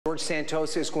George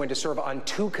Santos is going to serve on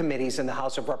 2 committees in the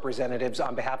House of Representatives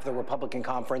on behalf of the Republican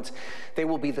Conference. They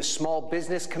will be the Small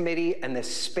Business Committee and the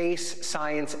Space,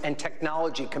 Science, and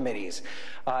Technology Committees.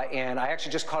 And I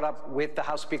actually just caught up with the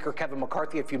House Speaker, Kevin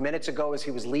McCarthy, a few minutes ago as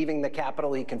he was leaving the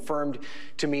Capitol. He confirmed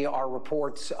to me our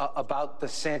reports about the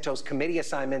Santos committee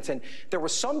assignments. And there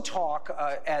was some talk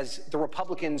as the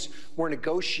Republicans were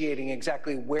negotiating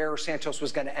exactly where Santos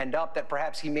was going to end up, that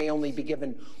perhaps he may only be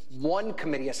given 1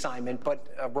 committee assignment, but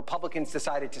Republicans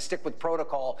decided to stick with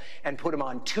protocol and put him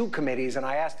on 2 committees. And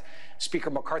I asked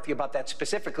Speaker McCarthy about that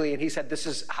specifically, and he said this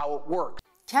is how it works.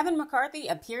 Kevin McCarthy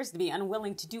appears to be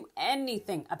unwilling to do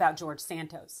anything about George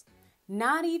Santos,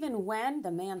 not even when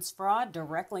the man's fraud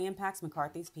directly impacts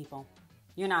McCarthy's people.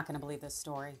 You're not going to believe this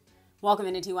story. Welcome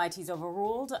into TYT's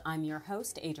Overruled. I'm your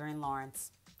host, Adrienne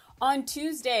Lawrence. On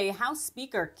Tuesday, House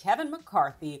Speaker Kevin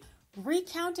McCarthy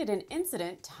recounted an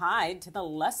incident tied to the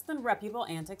less than reputable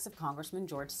antics of Congressman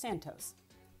George Santos.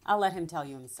 I'll let him tell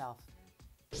you himself.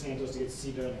 Santos to get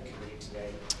seated on the committee today.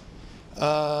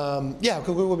 Yeah,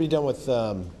 we'll be done with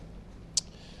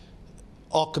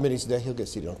all committees today. He'll get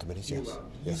seated on committees, yes.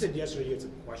 You said yesterday you had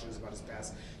some questions about his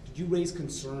past. Did you raise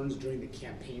concerns during the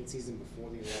campaign season before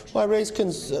the election? Well, I raised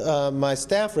my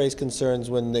staff raised concerns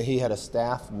when he had a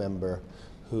staff member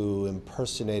who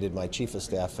impersonated my chief of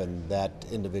staff, and that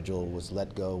individual was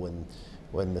let go when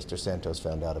Mr. Santos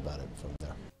found out about it from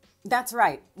there. That's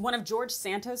right. One of George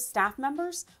Santos' staff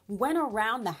members went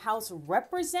around the House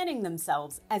representing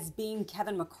themselves as being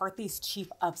Kevin McCarthy's chief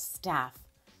of staff.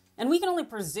 And we can only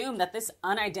presume that this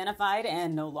unidentified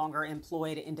and no longer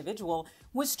employed individual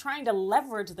was trying to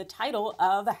leverage the title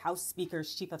of a House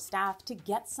Speaker's chief of staff to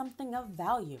get something of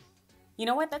value. You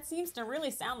know what? That seems to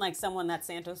really sound like someone that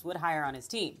Santos would hire on his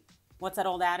team. What's that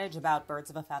old adage about birds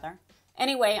of a feather?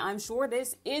 Anyway, I'm sure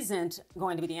this isn't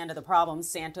going to be the end of the problems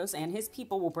Santos and his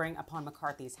people will bring upon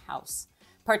McCarthy's House,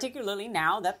 particularly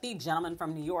now that the gentleman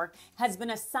from New York has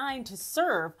been assigned to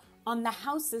serve on the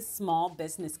House's Small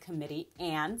Business Committee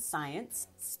and Science,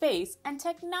 Space, and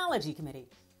Technology Committee.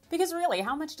 Because really,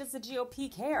 how much does the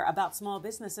GOP care about small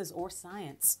businesses or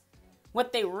science?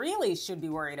 What they really should be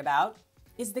worried about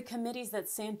is the committees that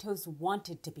Santos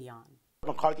wanted to be on.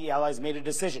 McCarthy allies made a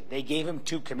decision. They gave him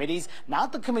 2 committees,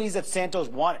 not the committees that Santos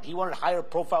wanted. He wanted higher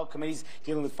profile committees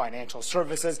dealing with financial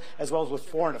services as well as with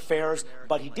foreign affairs.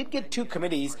 But he did get 2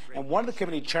 committees, and one of the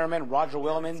committee chairmen, Roger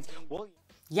Williams,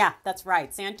 Yeah, that's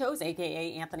right. Santos,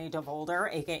 a.k.a. Anthony DeVolder,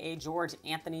 a.k.a. George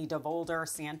Anthony DeVolder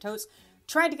Santos,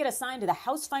 tried to get assigned to the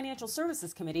House Financial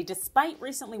Services Committee despite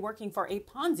recently working for a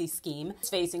Ponzi scheme. He's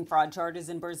facing fraud charges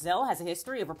in Brazil, has a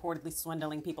history of reportedly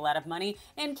swindling people out of money,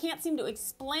 and can't seem to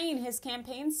explain his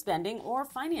campaign spending or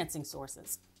financing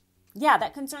sources. Yeah,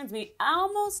 that concerns me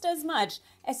almost as much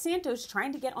as Santos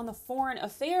trying to get on the Foreign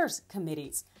Affairs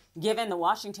committees, given the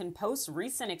Washington Post's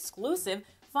recent exclusive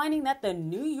finding that the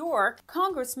New York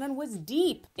congressman was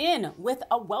deep in with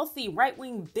a wealthy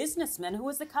right-wing businessman who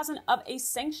was the cousin of a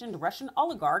sanctioned Russian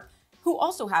oligarch who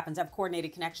also happens to have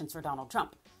coordinated connections for Donald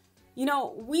Trump. You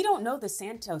know, we don't know the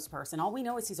Santos person. All we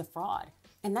know is he's a fraud,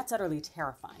 and that's utterly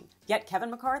terrifying. Yet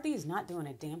Kevin McCarthy is not doing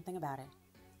a damn thing about it.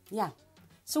 Yeah.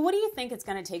 So what do you think it's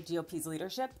going to take GOP's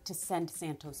leadership to send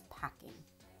Santos packing?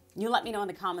 You let me know in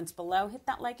the comments below. Hit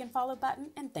that like and follow button,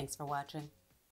 and thanks for watching.